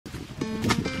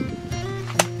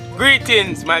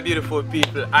Greetings, my beautiful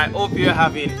people. I hope you're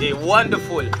having a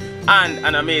wonderful and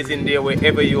an amazing day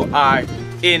wherever you are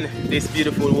in this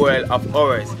beautiful world of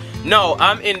ours. Now,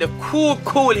 I'm in the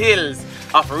cool hills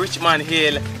of Richmond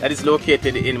Hill that is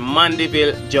located in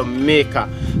Mandeville, Jamaica.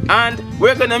 And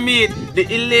we're gonna meet the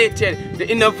elated, the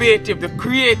innovative, the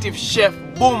creative chef,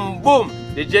 Boom Boom,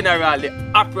 the general, the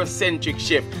Afrocentric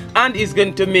chef. And he's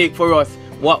going to make for us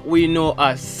what we know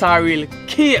as sorrel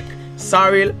cake.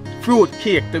 Sorrel fruit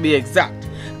cake to be exact.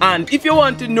 And if you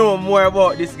want to know more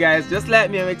about this, guys, just like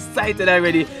me, I'm excited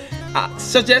already.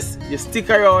 Suggest you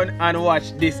stick around and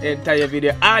watch this entire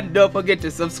video, and don't forget to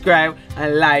subscribe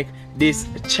and like this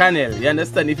channel. You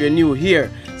understand, if you're new here?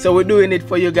 So we're doing it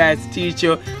for you guys to teach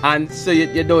you, and so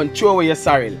you don't throw away your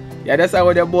sorrel. Yeah, that's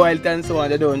how they boil it and so on.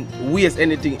 They don't waste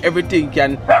anything. Everything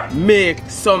can make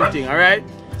something. All right.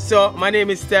 So my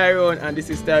name is Tyrone and this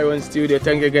is Tyrone Studio.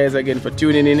 Thank you guys again for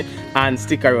tuning in and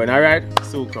stick around, alright?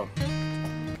 So come.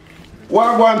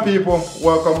 Wagwan people,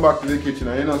 welcome back to the kitchen.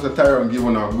 And you know, so Tyrone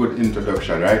giving a good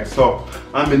introduction, right? So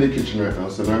I'm in the kitchen right now,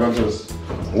 so I'm gonna just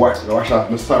wash off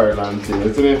my sorrel and thing,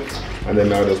 isn't it? And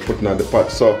then I'll just put it in the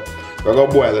pot. So I'm gonna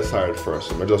boil the sorrel first,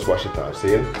 so I just wash it off,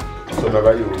 see? So I'm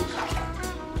gonna use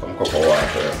some cup of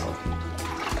water.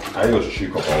 I use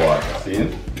 3 cups of water, see?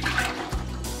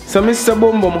 So Mr.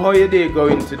 Boom Boom, how your day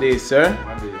going today, sir?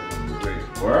 My day is going great.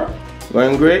 Where?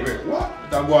 Going great? What?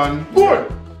 That going good.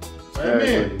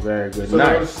 Very good. So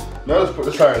nice. Now let's put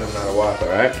the sorrel in the water,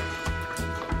 right?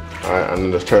 Alright, and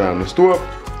then just turn on the stove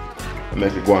and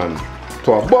make it go on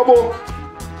to a bubble.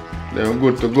 Then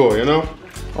we're good to go, you know?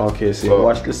 Okay, so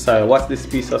watch the sorrel. What's this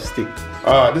piece of stick?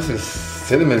 This is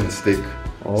cinnamon stick.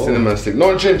 Oh. Cinnamon stick.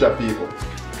 No ginger, people.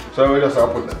 So we just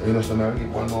put that. You know, so now we keep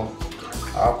one more.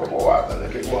 Half cup of water,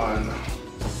 let it go on.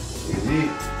 Easy.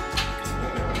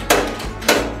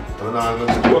 And now I'm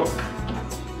going to go.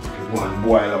 Go and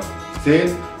boil up. See?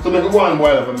 So make it go and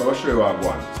boil up and I'll show you what I go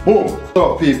on. Boom!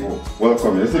 So people,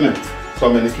 welcome, isn't it? So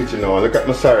I'm in the kitchen now. Look at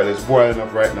my sorrel, it's boiling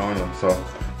up right now. So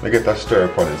I get that stir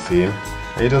upon it, see?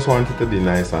 And you just want it to be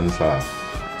nice and soft.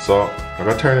 So I'm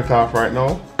going to turn it off right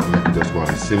now. And make it just go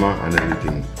and simmer and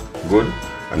everything good.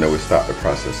 And then we start the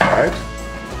process, alright?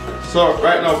 So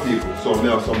right now people, so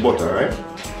now some butter, right?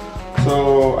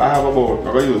 So I have about, I'm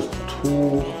gonna use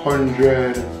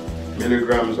 200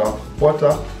 milligrams of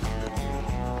butter.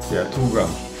 Yeah,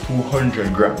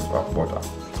 200 grams of butter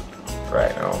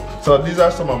right now. So these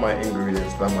are some of my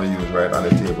ingredients that I'm gonna use right on the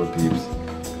table, peeps.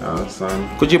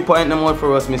 Could you point them out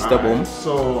for us, Mr. Boom?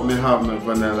 So I have my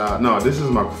vanilla. No, this is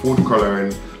my food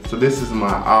coloring. So this is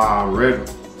my red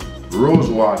rose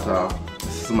water.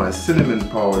 This is my cinnamon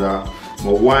powder.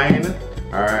 My wine,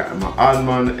 alright, and my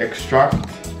almond extract,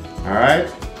 alright,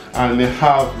 and we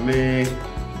have my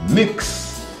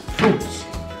mixed fruits,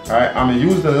 alright. I'm gonna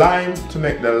use the lime to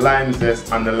make the lime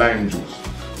zest and the lime juice.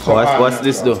 So what's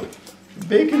this though?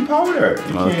 Baking powder.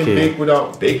 You can't bake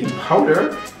without baking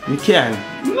powder. You can.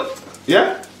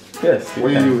 Yeah? Yes. What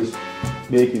do you use?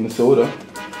 Baking soda.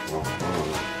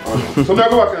 Oh. So now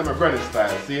go back to my granny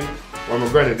style, see? Well, my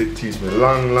granny did teach me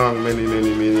long, many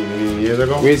years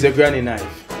ago. Where's your granny knife?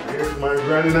 Here's my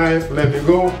granny knife, let me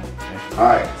go.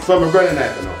 Alright, so my granny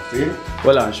knife now, see?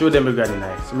 Well on, show them the granny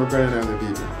knife. So my granny knife, the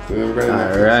people. So my granny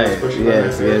knife.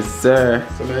 Alright, yes, sir.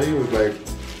 So now I use like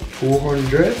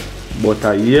 200.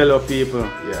 Butter yellow, people.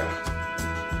 Yeah.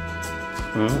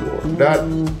 That,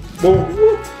 boom.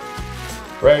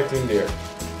 Right in there.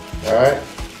 Alright?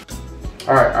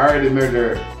 Alright, I already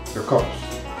measured the cups.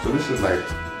 So this is like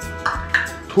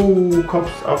 2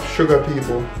 cups of sugar,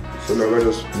 people. So now we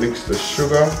just mix the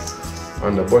sugar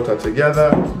and the butter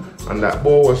together. And that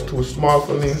bowl was too small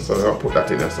for me, so I'm gonna put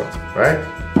that in there, so, right?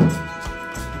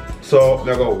 So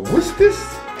now go whisk this.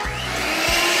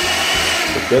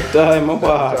 Good time, my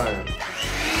boy.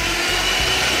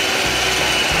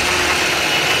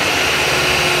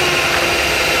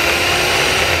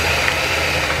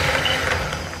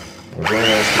 We're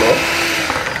going on slow.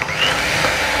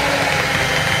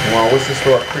 Wow, what's this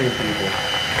for cream, people?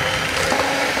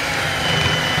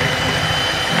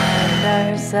 Find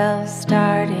ourselves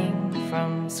starting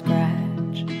from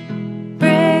scratch,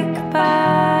 brick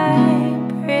by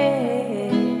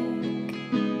brick.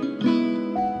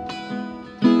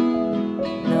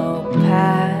 No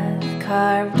path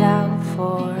carved out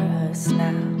for us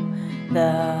now.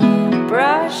 The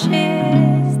brush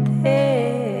is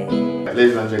thick.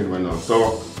 Ladies and gentlemen, now,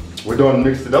 so we're done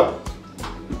mixed it up.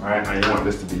 Alright, and you want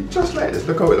this to be just like this.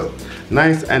 Look how it looks.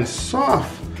 Nice and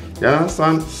soft. You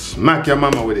understand? Smack your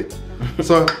mama with it.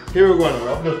 So here we go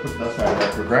now. I'll just put that side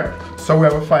real quick, right? So we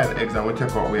have a 5 eggs and we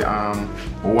take out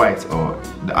the whites or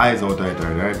the eyes out of it,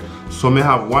 right? So I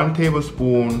have 1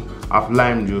 tablespoon of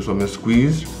lime juice so I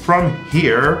squeeze from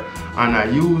here, and I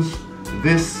use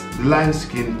this lime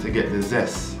skin to get the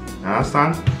zest. You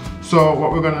understand? So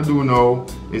what we're gonna do now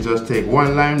is just take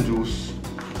 1 lime juice,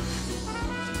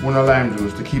 spoon of lime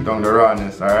juice to keep down the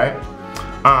rawness, alright?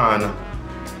 And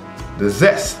the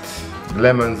zest, the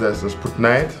lemon zest, just put in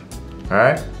it,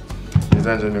 alright?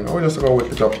 We're just gonna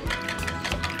whip it up.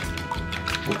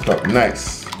 Whip it up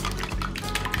nice.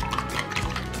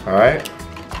 Alright?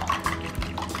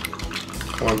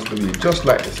 I want it to be just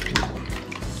like this, people.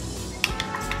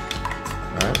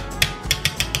 Alright?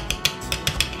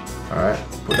 Alright,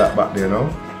 put that back there now.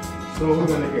 So we're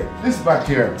gonna get this back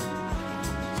here.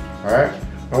 Alright?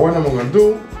 And what I'm gonna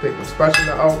do, take the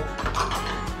spatula out.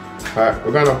 Alright,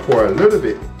 we're gonna pour a little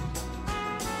bit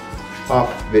of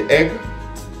the egg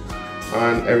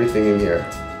and everything in here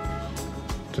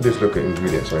to this little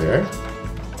ingredients right here.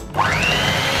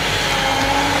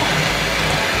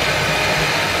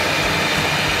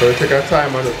 So we take our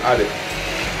time and just add it.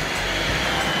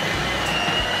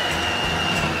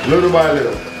 Little by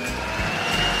little.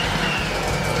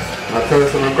 I tell you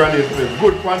some grannies to be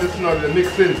good for this now, the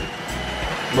mixing.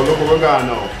 But look what we got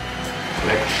now.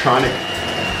 Electronic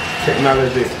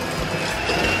technology.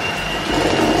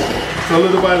 So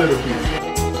little by little, please.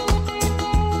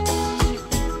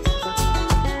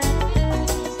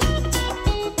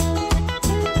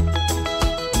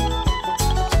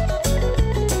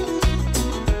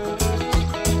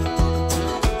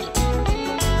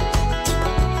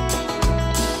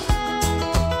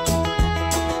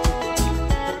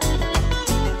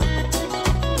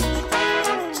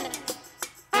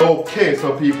 Okay,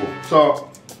 so people, so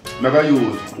I'm gonna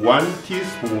use 1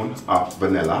 teaspoon of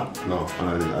vanilla. No,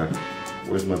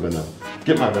 where's my vanilla?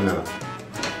 Get my vanilla.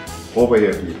 Over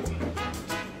here, people.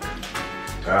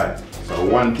 Alright, so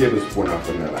 1 tablespoon of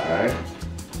vanilla, alright?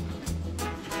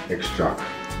 Extract.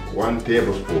 1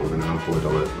 tablespoon, and I'll pour it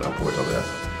over there.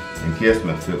 In case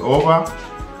I flip over.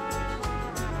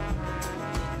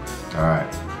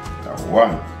 Alright, that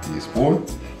 1 teaspoon.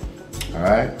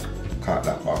 Alright, cut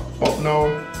that back up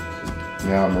now.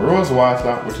 Now my rose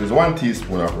water, which is 1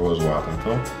 teaspoon of rose water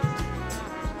too.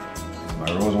 My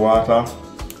rose water.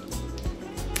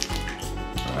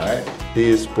 Alright,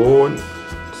 teaspoon.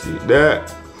 See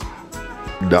that?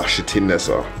 Dash it in there,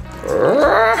 so.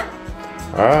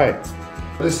 Alright.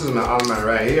 This is my almond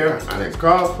right here, and it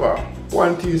calls for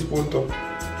 1 teaspoon too.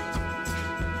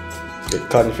 Get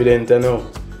confident now.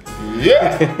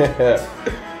 Yeah!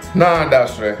 Nah,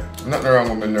 that's right. Nothing wrong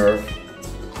with my nerve.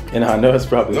 You know, nerve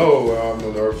problem. No, I have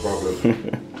no nerve problem.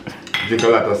 Drink a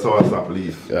lot of soursop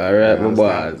leaf. Alright, my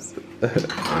boys.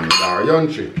 And our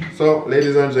young tree. So,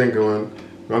 ladies and gentlemen,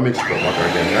 we're gonna mix it up back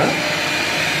again, yeah?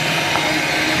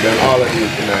 Then all of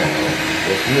these tonight,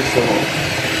 just mix them up.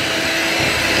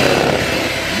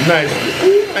 Nicely.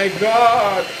 Oh my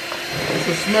god! It's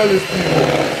a smell this, people.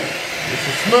 It's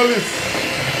a smell this.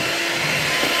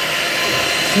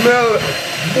 Smell,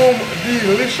 boom,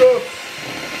 delicious.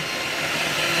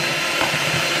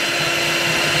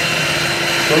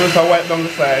 So let's wipe down the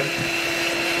side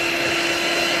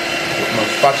with my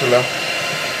spatula.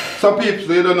 So peeps,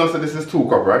 so you don't know, so this is 2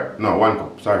 cups, right? No, 1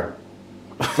 cup, sorry.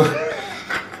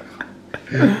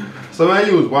 So I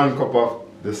use 1 cup of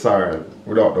the sorrel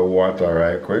without the water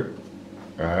right quick.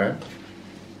 Alright.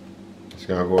 Just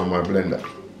gonna go in my blender.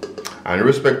 And in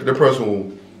respect to the person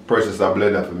who purchased a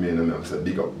blender for me, and I said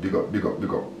big up, big up, big up,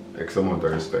 big up. X amount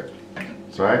of respect.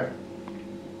 So right?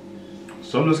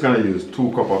 So I'm just gonna use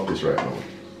 2 cups of this right now.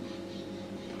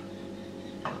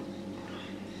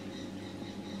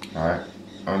 Alright,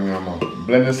 I'm gonna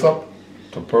blend this up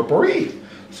to purple.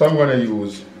 So I'm gonna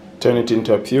use... Turn it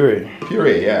into a puree.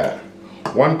 Puree, yeah.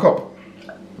 1 cup.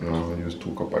 No, I'm gonna use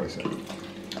 2 cups of this.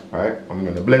 Alright, I'm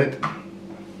gonna blend it.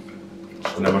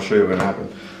 And I'm gonna show you what's gonna happen.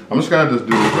 I'm just gonna just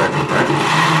do this right now, right?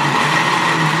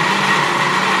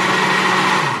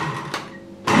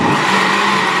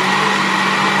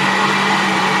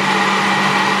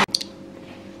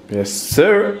 Yes,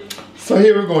 sir. So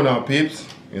here we go now, peeps.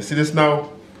 You see this now?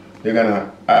 You're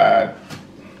gonna add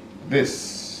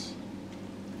this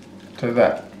to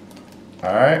that.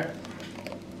 Alright?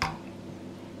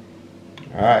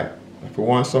 Alright. If we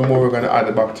want some more, we're gonna add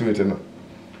it back to it, you know.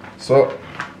 So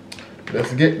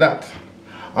let's get that.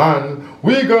 And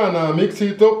we're gonna mix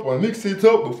it up and mix it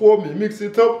up. Before we mix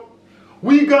it up,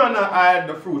 we're gonna add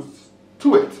the fruits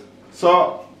to it.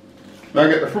 So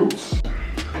let's get the fruits.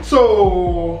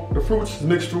 So the fruits,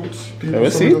 mixed fruits. Let me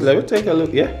see. Let me take a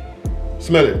look. Yeah.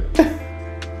 Smell it.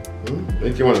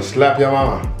 Make you want to slap your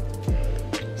mama.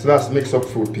 So that's mix up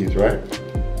fruit peas, right?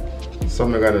 So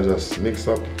I'm gonna just mix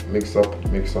up, mix up,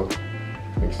 mix up,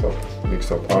 mix up,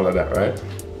 mix up, all of that, right?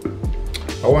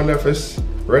 I wonder if it's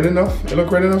ready enough. It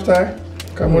look ready enough, Ty?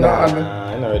 Come on,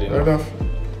 I'm not ready enough.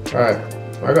 Alright,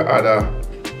 I got other.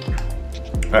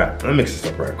 Alright, let me mix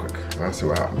this up right quick. Let's see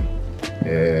what happens.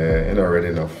 Yeah, it's not ready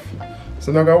enough.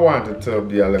 So now I want it to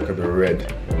be a little bit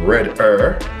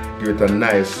redder. Give it a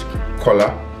nice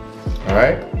color.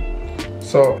 Alright?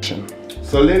 So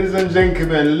ladies and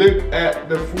gentlemen, look at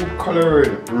the food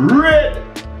coloring. Red!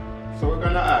 So we're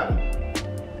gonna add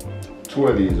 2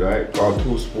 of these, right? Or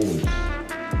 2 spoons.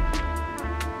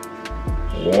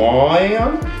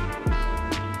 1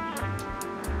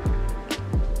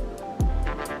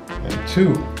 and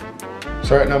 2.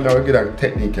 So right now I'm gonna get a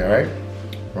technique, alright?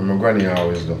 What my granny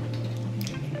always do.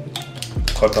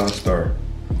 Cut and stir.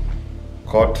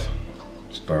 Cut,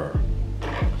 stir.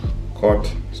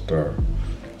 Cut, stir.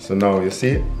 So now you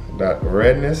see that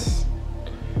redness,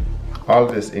 all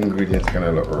these ingredients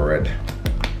gonna look red.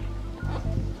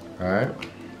 Alright?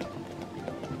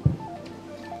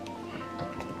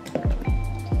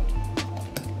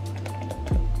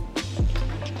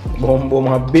 Boom boom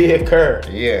a baker.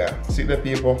 Yeah. See the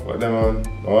people? Put them on.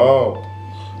 Oh.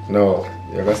 No.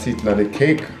 You're gonna see it in the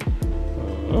cake.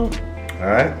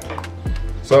 Alright?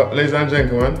 So ladies and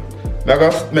gentlemen, now I'm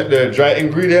gonna make the dry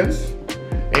ingredients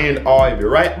and I'll be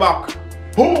right back.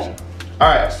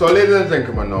 Alright, so ladies and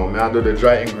gentlemen, now I'm gonna do the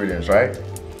dry ingredients, right?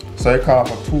 So you call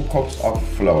for 2 cups of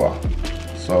flour.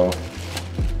 So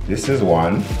this is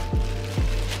 1.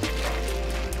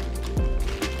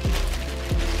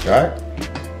 Right?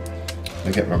 Let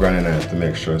me get my granny knife to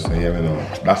make sure, so you know.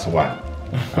 That's 1.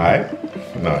 Alright?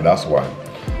 No, that's 1.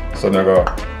 So now I'm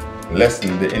gonna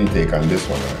lessen the intake on this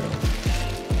one.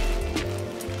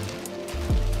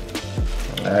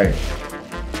 Alright,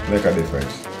 make a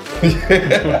difference.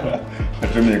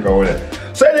 Jamaica with it.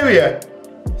 So anyway,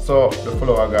 so the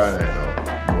flour gone right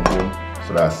now. Boom, boom.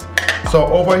 So that's so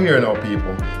over here now,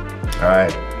 people.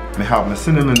 Alright, I have my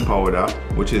cinnamon powder,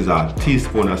 which is a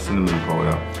teaspoon of cinnamon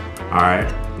powder.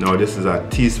 Alright, now this is a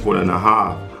teaspoon and a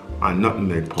half of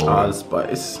nutmeg powder.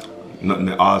 Allspice.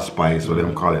 Nutmeg allspice, what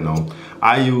them call it now.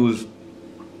 I use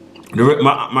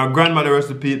my grandmother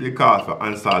recipe, they call for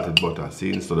unsalted butter.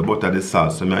 See, so the butter is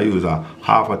salt. So I use a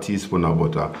half a teaspoon of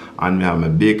butter and I have my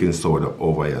baking soda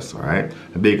over here, so right?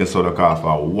 The baking soda call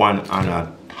for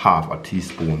 1.5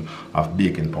 teaspoon of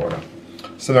baking powder.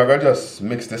 So now I'm gonna just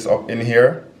mix this up in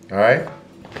here, alright?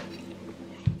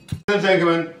 Ladies and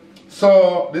gentlemen,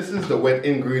 so this is the wet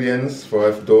ingredients for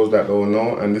if those that don't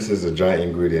know, and this is the dry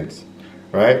ingredients,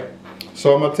 right?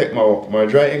 So I'm gonna take my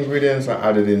dry ingredients and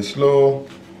add it in slow.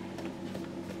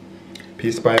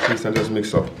 Piece by piece and just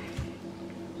mix up.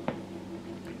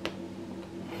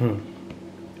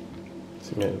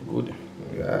 Smells good.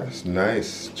 Yeah, it's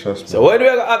nice. Trust me. So when do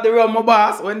we have the rum, my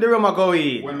boss? When the rum go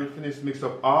in? When we finish mix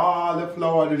up all the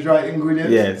flour, the dry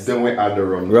ingredients, yes, then we add the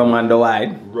rum. Rum and the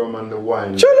wine. Rum and the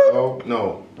wine. Chulu.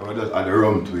 No, we just add the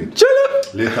rum to it.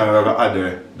 Chulu. Later we're gonna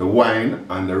add the wine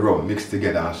and the rum mixed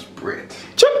together and spray it.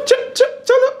 Chulu, chulu,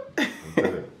 chulu,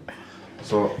 chulu.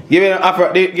 So give them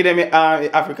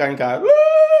African card.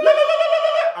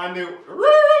 And the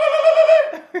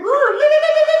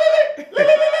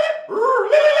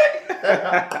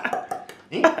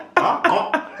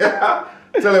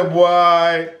tell you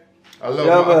boy, I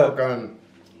love my African.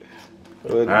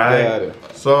 Alright,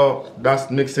 so that's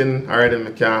mixing already.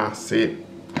 I can see it.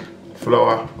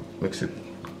 Flour, mix it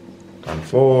and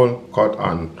fold, cut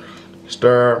and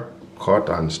stir, cut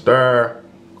and stir,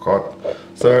 cut.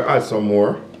 So add some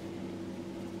more.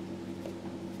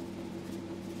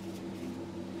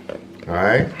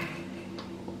 Alright,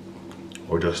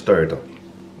 we'll just stir it up.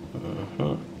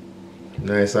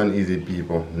 Nice and easy,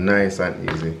 people. Nice and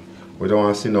easy. We don't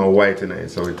want to see no white in it,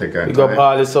 so we take our time. Big up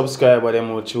all the subscribers them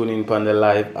who tune in on the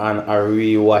live and I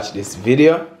re-watch this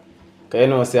video. Cause you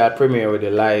know, say I premiere with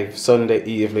the live Sunday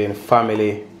evening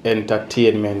family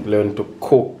entertainment, learn to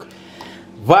cook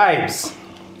vibes.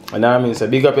 You know what I mean? So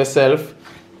big up yourself.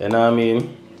 You know what I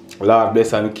mean? Lord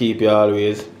bless and keep you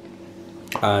always.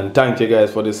 And thank you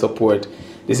guys for the support.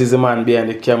 This is the man behind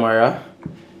the camera.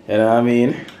 You know what I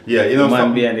mean? Yeah, you know, the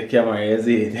man behind the camera, you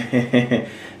see it.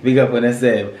 Big up on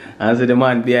yourself. And so the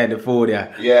man behind the food,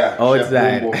 yeah,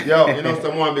 outside. Yo, you know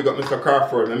someone big up Mr.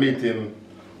 Crawford. I meet him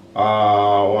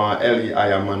one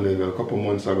LEI Monday a couple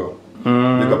months ago.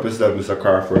 Big up yourself, Mr.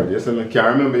 Crawford. You see, I can't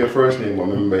remember your first name, but I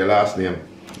remember your last name.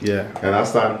 Yeah. And I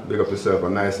stand, big up yourself, a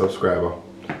nice subscriber.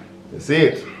 You see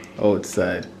it?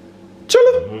 Outside.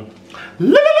 Chulu.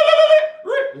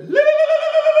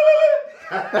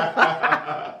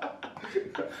 I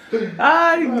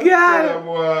got it.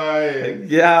 Boy.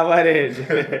 Yeah, what is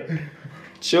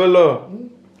Cholo.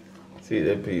 See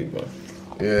the people.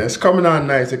 Yeah, it's coming on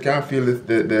nice. You can feel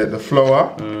the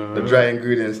flour, the dry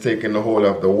ingredients taking the whole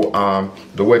of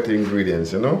the wet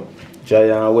ingredients, you know? Dry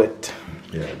and wet.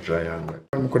 Yeah, dry and wet.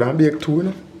 I could bake too, you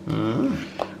know?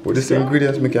 With these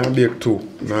ingredients, I can bake too.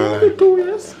 Nah, like, Two,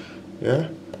 yes. yeah,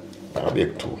 I'll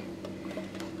bake too.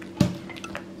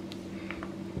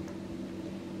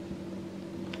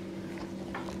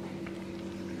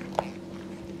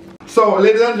 So,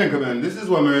 ladies and gentlemen, this is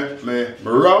what my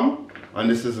rum and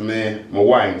this is my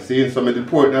wine. See, so I did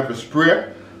pour it now for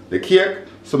spray the cake.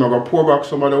 So I'm gonna pour back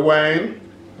some of the wine.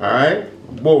 Alright,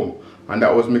 boom. And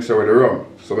that was mixed with the rum.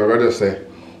 So I'm gonna just say,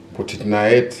 put it in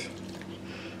it.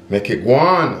 Make it go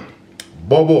on.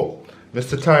 Bubble.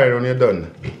 Mr. Tired when you're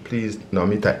done. Please, no,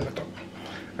 me tighten it up.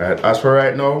 Alright, as for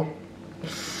right now,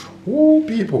 woo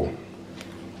people.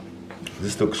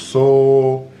 This looks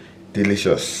so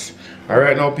delicious.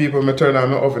 Alright now people, I turn on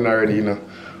my oven already, you know.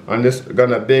 And this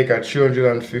gonna bake at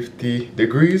 350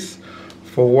 degrees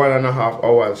for 1.5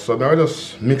 hours. So now I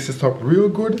just mix it up real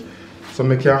good. So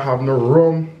I can't have no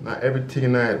rum and everything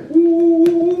in it.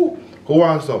 Woo! Who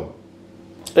wants some?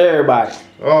 Everybody.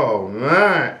 Oh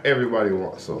man, everybody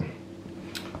wants some.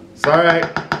 It's alright.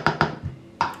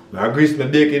 Now grease my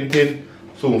baking tin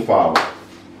soon forward.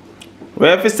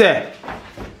 What if you say?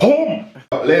 Boom!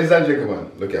 Ladies and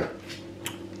gentlemen, look here.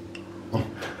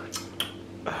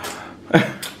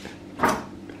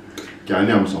 Can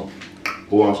you name some?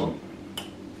 Who wants some?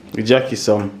 Jackie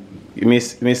some.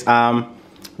 Miss Veron.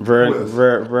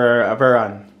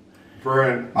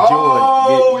 Vern.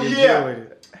 Oh yeah.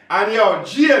 And yo,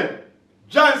 Jane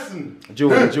Johnson.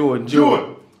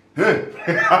 June.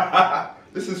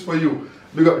 This is for you.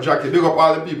 Big up Jackie. Big up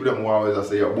all the people that always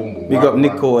say yo boom boom. Big up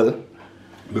Nicole.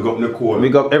 Big up Nicole.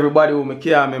 Big up everybody who I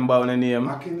can't remember on the name.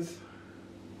 Atkins.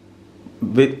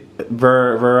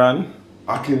 Veron.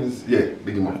 Atkins, yeah,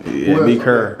 big him up. Yeah, big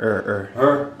her.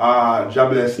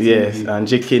 Jobless. Yes, and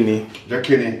Jackini.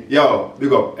 Jackini. Yo,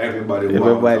 big up everybody.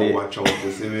 Everybody. Watch out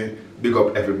to see me. Big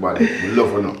up everybody. We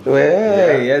love her now.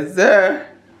 Well, yes sir.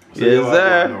 So yes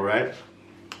sir. Now, right?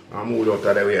 I moved out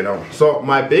of the way now. So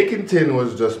my baking tin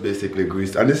was just basically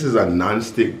greased, and this is a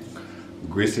non-stick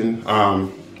greasing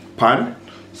pan.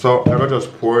 So I'm gonna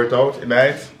just pour it out in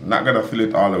it. Not gonna fill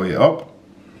it all the way up.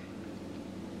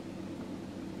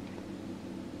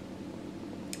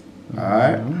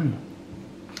 Alright,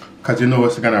 because you know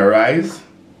it's gonna rise.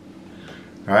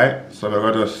 Alright, so we're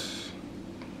gonna just.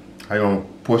 Are you gonna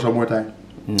pour some more time?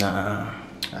 Nah.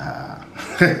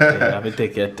 Yeah, I will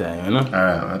take your time, you know?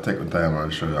 Alright, I'll take the time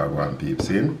and show you how one peeps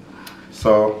in.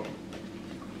 So,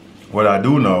 what I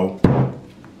do now.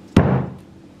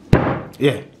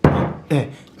 Yeah.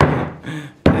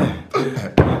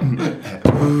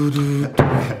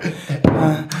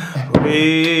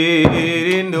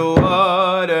 Wade in the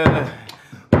water,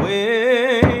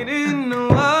 wade in the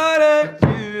water,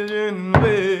 children,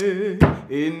 wade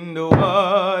in the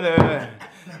water.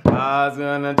 I was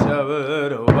gonna cover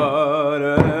the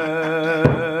water.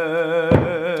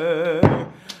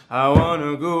 I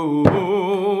wanna go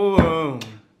home,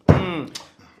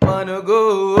 wanna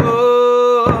go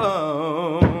home.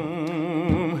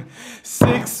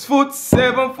 6 foot,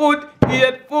 7 foot,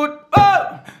 8 foot,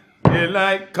 oh!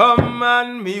 Daylight come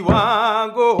and me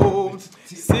want go home.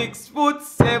 6 foot,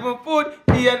 7 foot,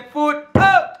 8 foot,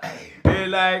 oh!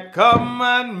 Daylight come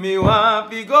and me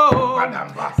want to go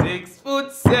home. 6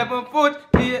 foot, 7 foot,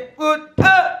 8 foot,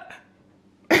 oh!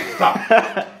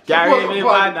 Carry me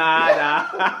banana.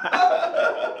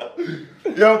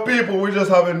 Yo people, we're just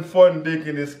having fun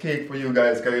baking this cake for you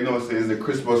guys, because you know it's the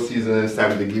Christmas season and it's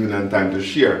time to give and time to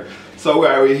share. So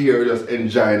we're here just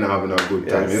enjoying and having a good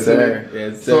time. Yes, sir.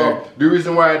 Yes, sir. So the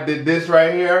reason why I did this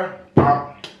right here,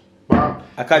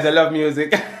 because I love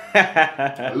music.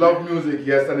 I love music,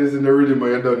 yes, and it's in the rhythm, but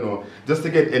you don't know. Just to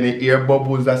get any air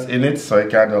bubbles that's in it, so you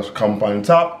can just come on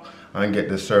top and get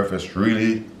the surface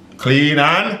really clean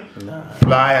and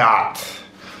fly out.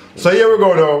 So here we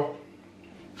go now.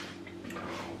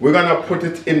 We're gonna put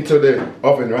it into the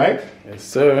oven, right? Yes,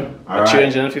 sir. At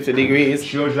 350 degrees.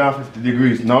 350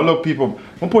 degrees. Now look people,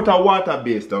 I'm gonna put a water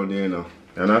base down there, you know.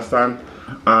 You understand?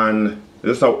 And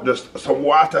just some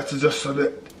water to just so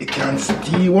that it can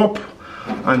steam up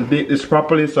and bake this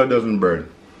properly so it doesn't burn.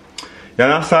 You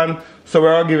understand? So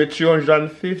we're gonna give it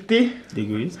 350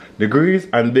 degrees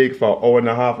and bake for an hour and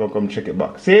a half and come check it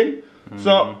back. See?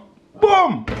 So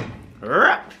boom!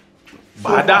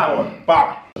 Badam!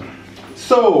 Bam!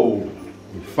 So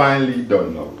we finally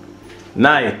done now.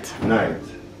 Night. Night.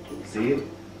 See it?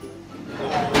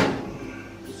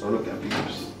 So look at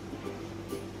peeps.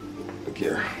 Look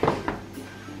here.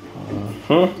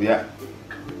 Yeah.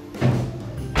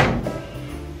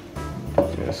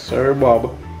 Yes, sir,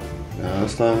 Bob. You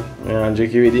understand? Yeah, I'm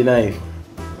drinking with the knife.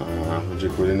 I'm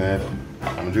drinking with the knife.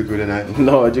 I'm drinking with the knife.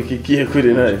 No, I'm drinking cake with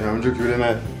the knife. I'm drinking with the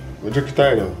knife. I'm drinking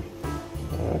tired though.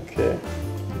 Okay.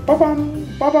 Ba-bam,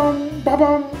 ba-bam,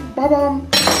 ba-bam, ba-bam.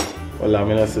 Well, I'm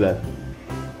gonna see that.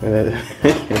 You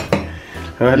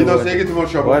don't say you get too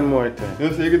much trouble. One more time. You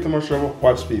don't say you get too much trouble.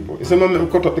 Watch people. You see me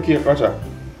cut up the cake, watch out.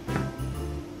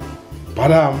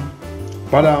 Badam.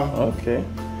 Badam. Okay.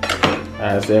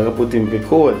 Alright, so you can put him in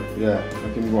cold. Yeah, I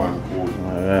can go on cold.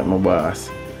 Alright, my boss.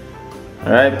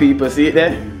 Alright, people, see it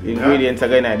there? Ingredients are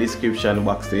going in the description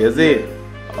box. So you see it?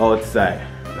 Outside.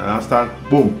 You understand?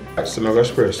 Boom. So I'm going to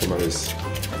spray some of this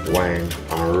wine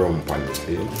and rum on it,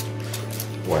 see?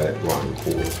 While it going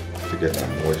cool to get that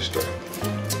moisture.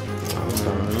 You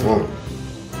understand? Boom.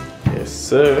 Yes,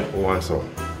 sir. Who wants some?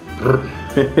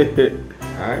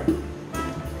 Alright?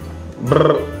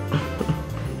 Brr.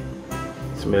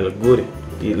 Smell good.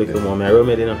 Eat like a mommy. I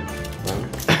remember, you know.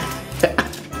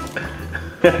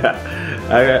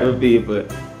 Alright, my people.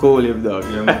 Cool him, dog.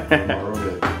 Yeah, man.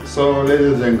 So,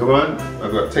 ladies and gentlemen, I'm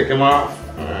going to take him off.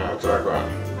 Try go on.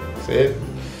 See it?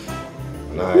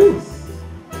 Nice.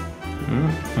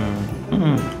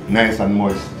 Nice and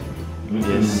moist.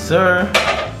 Yes, sir.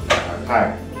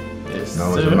 Hi. Yes,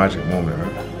 Now sir. is the magic moment,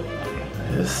 right?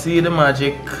 You see the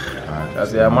magic. Alright.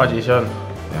 That's a magician.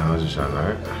 Yeah, magician,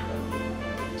 right?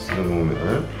 See the moment,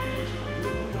 right?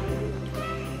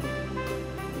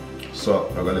 So,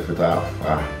 I'm gonna lift it off.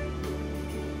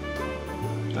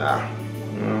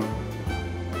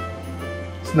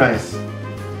 It's nice.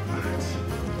 Alright.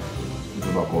 Put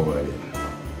it back over again.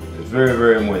 It's very,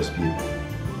 very moist, people.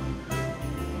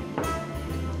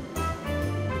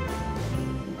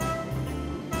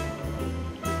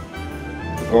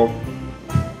 Go.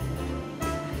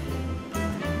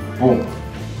 Boom.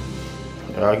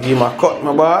 I'll give him a cut,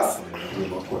 my boss.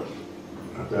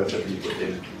 That's a people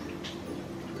in.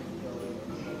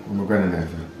 We're going there.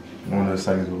 One of the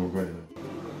sides we're going.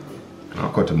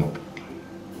 I'll cut them up.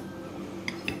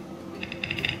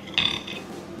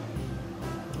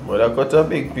 But I cut a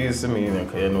big piece of me,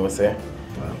 you know, say.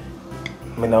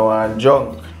 I don't want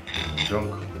junk.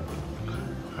 Junk?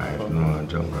 I don't know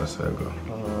junk, that's where I go.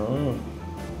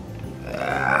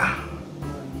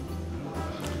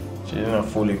 She's not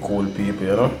fully cool people,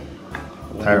 you know?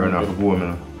 Tyrone have to go,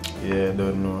 man. Yeah,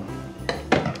 don't know.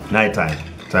 Night time,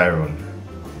 Tyrone.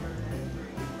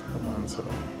 Come on, so.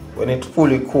 When it's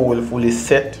fully cool, fully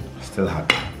set, Still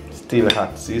hot. still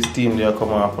hot. See steam there come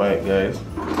off right, guys.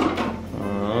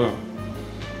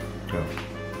 Yeah.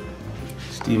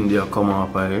 Steam there come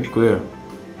off right, clear.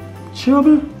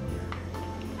 Trouble.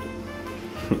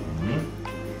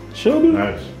 Trouble.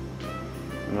 Nice.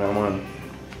 Yeah, man.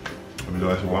 I'm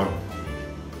doing this warm.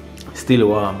 Still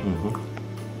warm.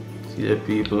 See the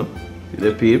people, see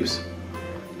the peeps.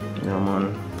 Yeah,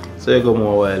 man. So you go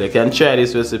more while. You can try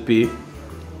this recipe.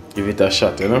 Give it a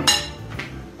shot, you know.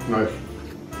 Nice.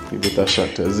 Give it a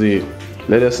shot, you see.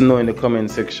 Let us know in the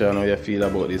comment section how you feel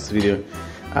about this video,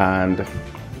 and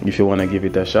if you want to give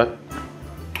it a shot,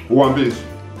 One piece.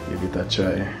 give it a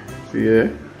try. See, yeah?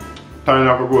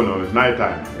 Time to go now, it's night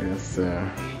time. Yes,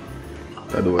 sir.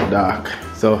 That was dark.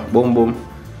 So, boom, boom.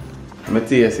 I'm going to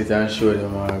taste it and show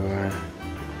them all right.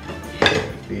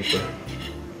 People.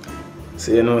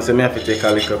 So, you know, so I have to take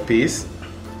a little piece.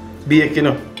 Bake, you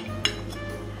know.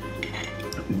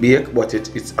 Bake, but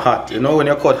it's hot. You know, when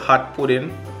you cut hot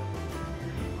pudding.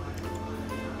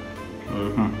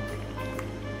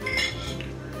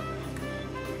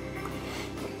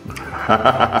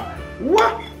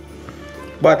 What?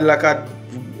 But like a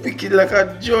wicked like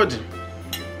a judge.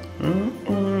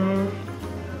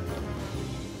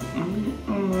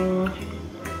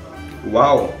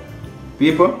 Wow,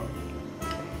 people,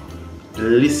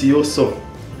 delicioso.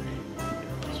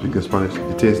 Speak of Spanish.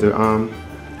 You taste the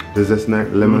zest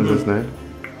night, lemon zest night.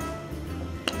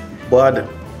 Bad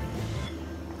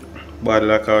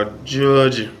like a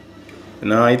judge.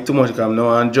 Now I eat too much because I'm now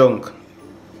on junk.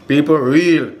 People,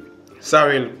 real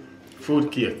Sorrell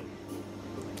fruit cake.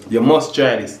 You must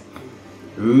try this.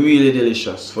 Really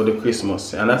delicious for the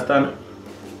Christmas. You understand?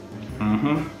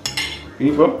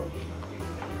 People.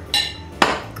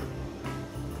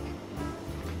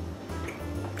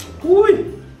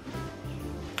 Ooh.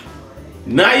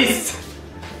 Nice.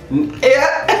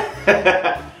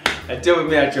 Yeah. I tell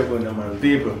me I trouble no man.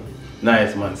 People.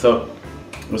 Nice man. So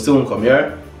we soon come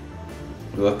here.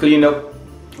 We will clean up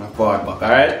and pour it back,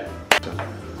 alright?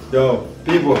 Yo,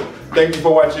 people, Thank you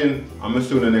for watching. I'm gonna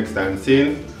see you next time.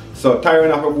 See? So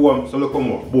tiring up a boom, so look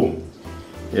more. Boom.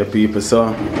 Yeah, people,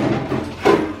 so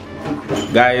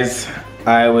guys,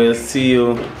 I will see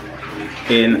you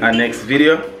in our next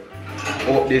video.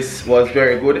 Hope this was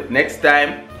very good. Next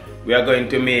time we are going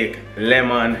to make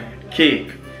lemon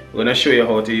cake. We're gonna show you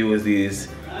how to use these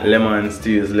lemons to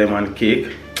use lemon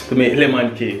cake to make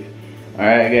lemon cake.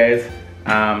 Alright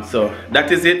guys, so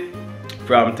that is it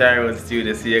from Tyrone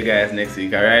Studio. See you guys next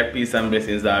week. Alright, peace and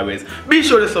blessings always. Be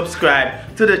sure to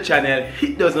subscribe to the channel,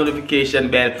 hit those notification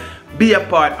bell, be a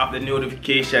part of the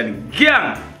notification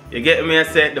gang. You get me? I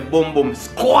said the boom boom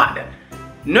squad.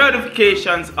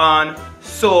 Notifications on,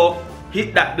 so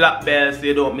hit that black bell so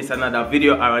you don't miss another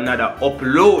video or another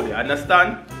upload. You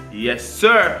understand? Yes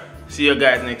sir. See you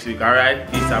guys next week. Alright,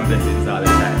 peace and blessings all the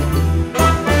time.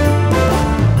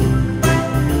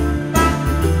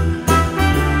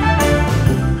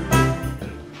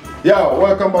 Yo,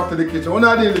 welcome back to the kitchen. When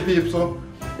I deal with people, so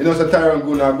you know, so Tyrone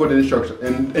go now good instruction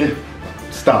and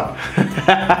stop.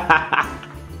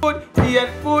 Foot, eat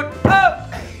foot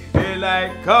up. Feel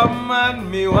like come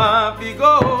and me want to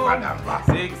go.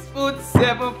 6 foot,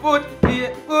 7 foot,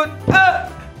 8 foot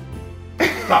up.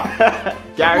 Stop.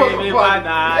 Carry me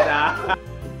banana.